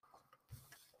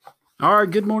All right,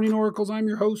 good morning, Oracles. I'm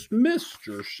your host,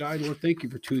 Mr. Scheidler. Thank you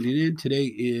for tuning in.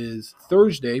 Today is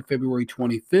Thursday, February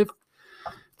 25th.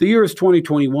 The year is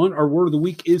 2021. Our word of the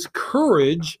week is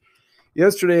courage.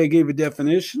 Yesterday, I gave a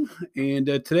definition, and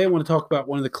today I want to talk about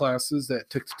one of the classes that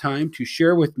took the time to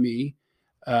share with me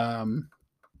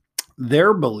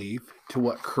their belief to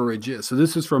what courage is. So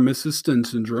this is from Mrs.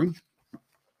 Stinson.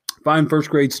 Fine first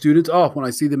grade students. Oh, when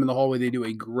I see them in the hallway, they do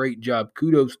a great job.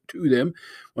 Kudos to them.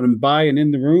 When I'm by and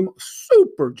in the room,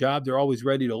 super job. They're always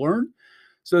ready to learn.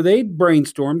 So they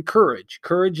brainstormed courage.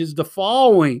 Courage is the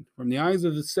following from the eyes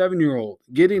of the 7-year-old.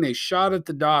 Getting a shot at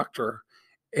the doctor.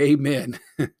 Amen.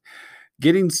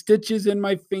 Getting stitches in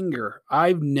my finger.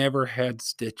 I've never had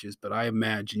stitches, but I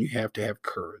imagine you have to have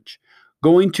courage.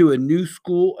 Going to a new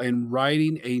school and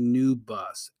riding a new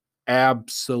bus.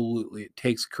 Absolutely. It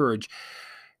takes courage.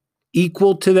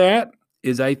 Equal to that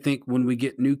is, I think, when we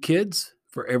get new kids,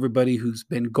 for everybody who's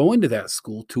been going to that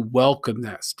school to welcome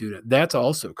that student. That's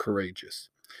also courageous.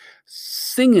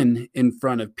 Singing in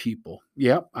front of people.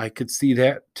 Yep, I could see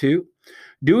that too.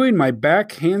 Doing my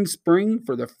back handspring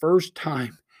for the first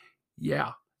time.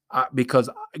 Yeah, because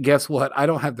guess what? I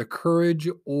don't have the courage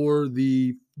or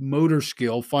the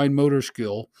fine motor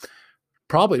skill,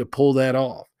 probably to pull that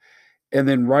off. And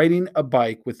then riding a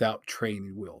bike without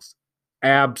training wheels.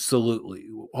 Absolutely.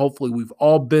 Hopefully, we've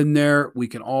all been there. We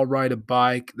can all ride a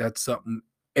bike. That's something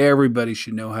everybody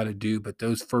should know how to do. But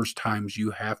those first times, you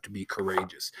have to be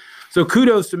courageous. So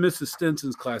kudos to Mrs.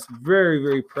 Stinson's class. Very,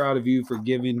 very proud of you for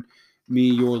giving me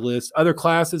your list. Other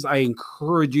classes I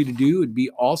encourage you to do. It'd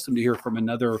be awesome to hear from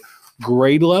another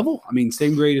grade level. I mean,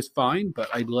 same grade is fine, but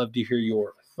I'd love to hear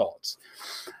your thoughts.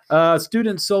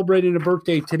 Students celebrating a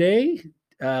birthday today.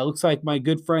 Looks like my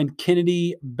good friend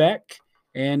Kennedy Beck.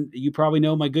 And you probably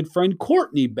know my good friend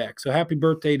Courtney Beck. So happy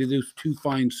birthday to those two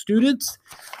fine students.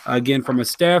 Again, from a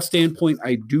staff standpoint,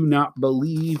 I do not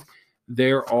believe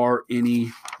there are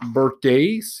any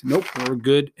birthdays. Nope, we're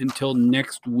good until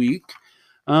next week.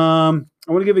 I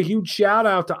want to give a huge shout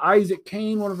out to Isaac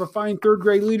Kane, one of our fine third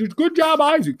grade leaders. Good job,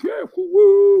 Isaac. Yeah,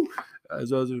 woo-woo.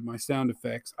 As those are my sound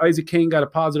effects. Isaac Kane got a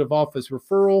positive office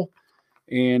referral.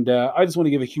 And I just want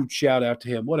to give a huge shout out to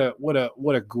him. What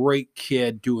a great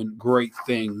kid doing great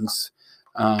things.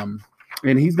 And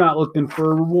he's not looking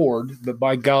for a reward, but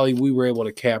by golly, we were able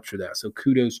to capture that. So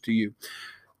kudos to you.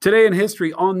 Today in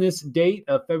history, on this date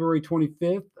of February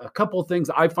 25th, a couple of things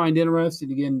I find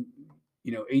interesting. Again,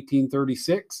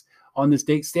 1836. On this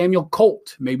date, Samuel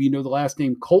Colt, maybe you know the last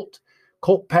name Colt.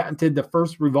 Colt patented the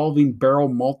first revolving barrel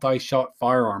multi-shot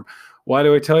firearm. Why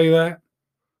do I tell you that?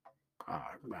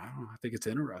 I think it's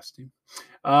interesting.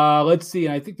 Let's see.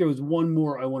 I think there was one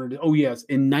more I wanted to. Oh, yes.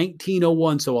 In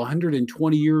 1901, so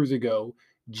 120 years ago,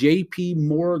 J.P.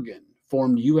 Morgan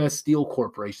formed U.S. Steel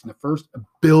Corporation, the first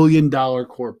billion-dollar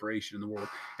corporation in the world.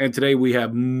 And today we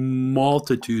have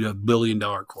multitude of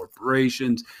billion-dollar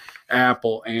corporations,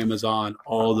 Apple, Amazon,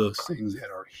 all those things that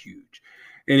are huge.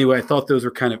 Anyway, I thought those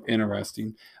were kind of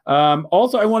interesting.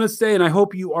 Also, I want to say, and I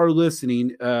hope you are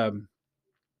listening,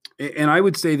 and I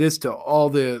would say this to all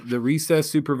the recess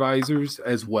supervisors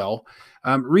as well.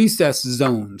 Recess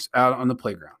zones out on the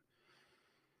playground.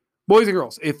 Boys and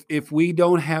girls, if we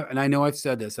don't have, and I know I've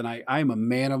said this, and I'm a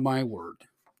man of my word.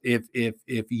 If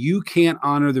you can't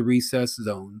honor the recess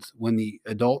zones when the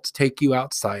adults take you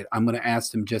outside, I'm going to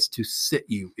ask them just to sit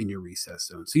you in your recess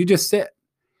zone. So you just sit.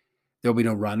 There'll be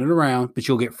no running around, but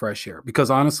you'll get fresh air. Because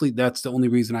honestly, that's the only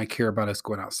reason I care about us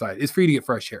going outside is for you to get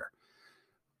fresh air.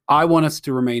 I want us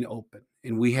to remain open,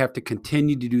 and we have to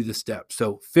continue to do the steps.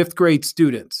 So 5th grade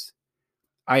students,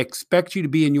 I expect you to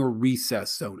be in your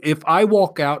recess zone. If I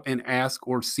walk out and ask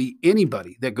or see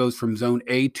anybody that goes from zone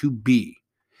A to B,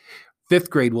 5th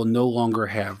grade will no longer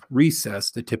have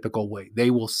recess the typical way.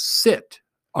 They will sit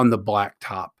on the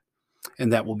blacktop,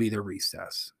 and that will be their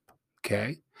recess.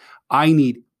 Okay? I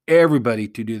need everybody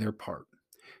to do their part.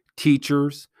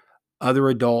 Teachers, other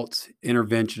adults,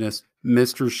 interventionists,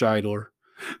 Mr. Scheidler,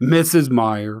 Mrs.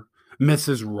 Meyer,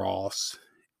 Mrs. Ross,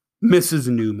 Mrs.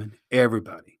 Newman,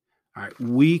 everybody. All right,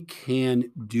 we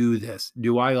can do this.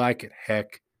 Do I like it?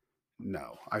 Heck,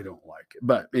 no, I don't like it.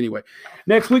 But anyway,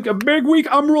 next week, a big week.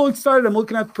 I'm real excited. I'm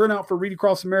looking at the printout for Read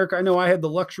Across America. I know I had the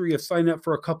luxury of signing up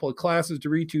for a couple of classes to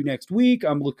read to next week.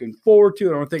 I'm looking forward to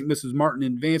it. I want to thank Mrs. Martin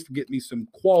in advance for getting me some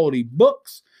quality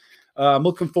books. I'm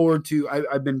looking forward to,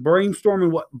 I've been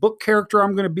brainstorming what book character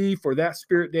I'm going to be for that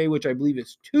Spirit Day, which I believe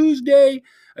is Tuesday.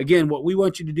 Again, what we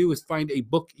want you to do is find a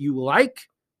book you like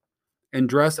and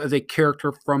dress as a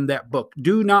character from that book.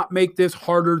 Do not make this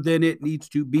harder than it needs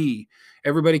to be.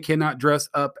 Everybody cannot dress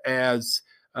up as,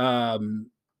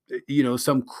 some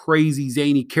crazy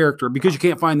zany character because you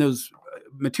can't find those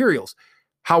materials.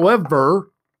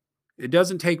 However, it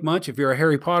doesn't take much if you're a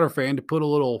Harry Potter fan to put a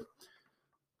little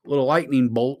lightning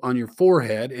bolt on your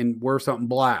forehead and wear something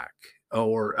black.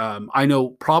 Or I know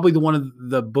probably one of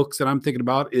the books that I'm thinking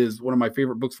about is one of my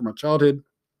favorite books from my childhood,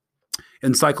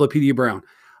 Encyclopedia Brown.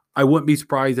 I wouldn't be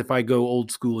surprised if I go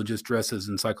old school and just dress as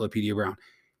Encyclopedia Brown.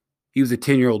 He was a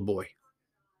 10-year-old boy.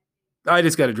 I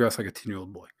just got to dress like a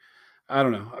 10-year-old boy. I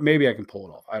don't know. Maybe I can pull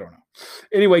it off. I don't know.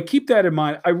 Anyway, keep that in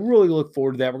mind. I really look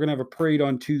forward to that. We're going to have a parade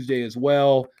on Tuesday as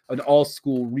well, an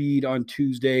all-school read on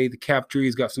Tuesday. The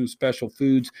cafeteria's got some special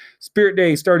foods. Spirit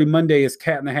Day starting Monday is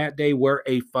Cat in the Hat Day. Wear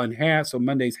a fun hat. So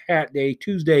Monday's Hat Day.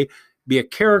 Tuesday, be a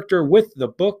character with the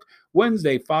book.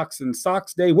 Wednesday, Fox and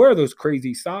Socks Day. Wear those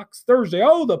crazy socks. Thursday,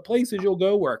 the places you'll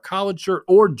go. Wear a collared shirt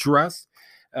or dress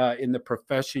in the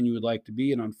profession you would like to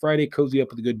be. And on Friday, cozy up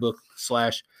with a good book /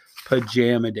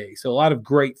 pajama day. So a lot of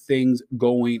great things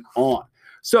going on.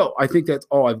 So I think that's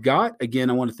all I've got. Again,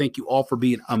 I want to thank you all for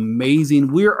being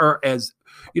amazing. We're as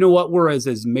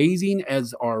amazing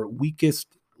as our weakest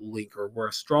link, or we're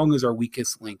as strong as our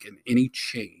weakest link in any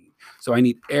chain. So I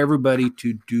need everybody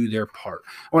to do their part.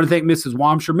 I want to thank Mrs.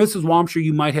 Wamsher. Mrs. Wamsher,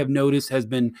 you might have noticed, has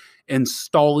been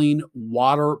installing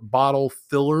water bottle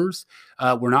fillers.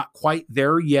 We're not quite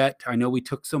there yet. I know we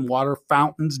took some water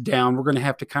fountains down. We're going to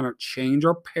have to kind of change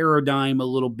our paradigm a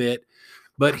little bit.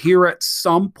 But here at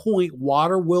some point,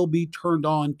 water will be turned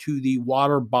on to the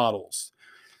water bottles.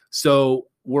 So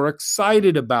we're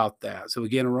excited about that. So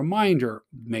again, a reminder,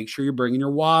 make sure you're bringing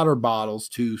your water bottles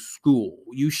to school.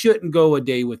 You shouldn't go a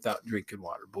day without drinking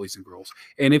water, boys and girls.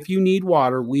 And if you need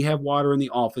water, we have water in the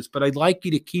office, but I'd like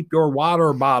you to keep your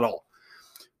water bottle.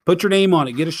 Put your name on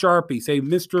it. Get a Sharpie. Say,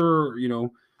 Mr.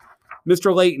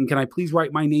 Layton, can I please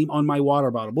write my name on my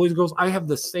water bottle? Boys and girls, I have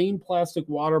the same plastic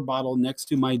water bottle next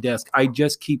to my desk. I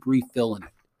just keep refilling it.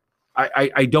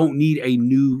 I don't need a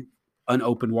new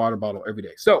unopened water bottle every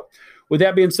day. So with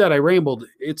that being said, I rambled.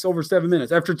 It's over 7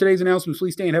 minutes. After today's announcements,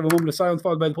 please stand and have a moment of silence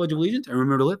followed by the Pledge of Allegiance. And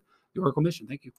remember to live your Oracle mission. Thank you.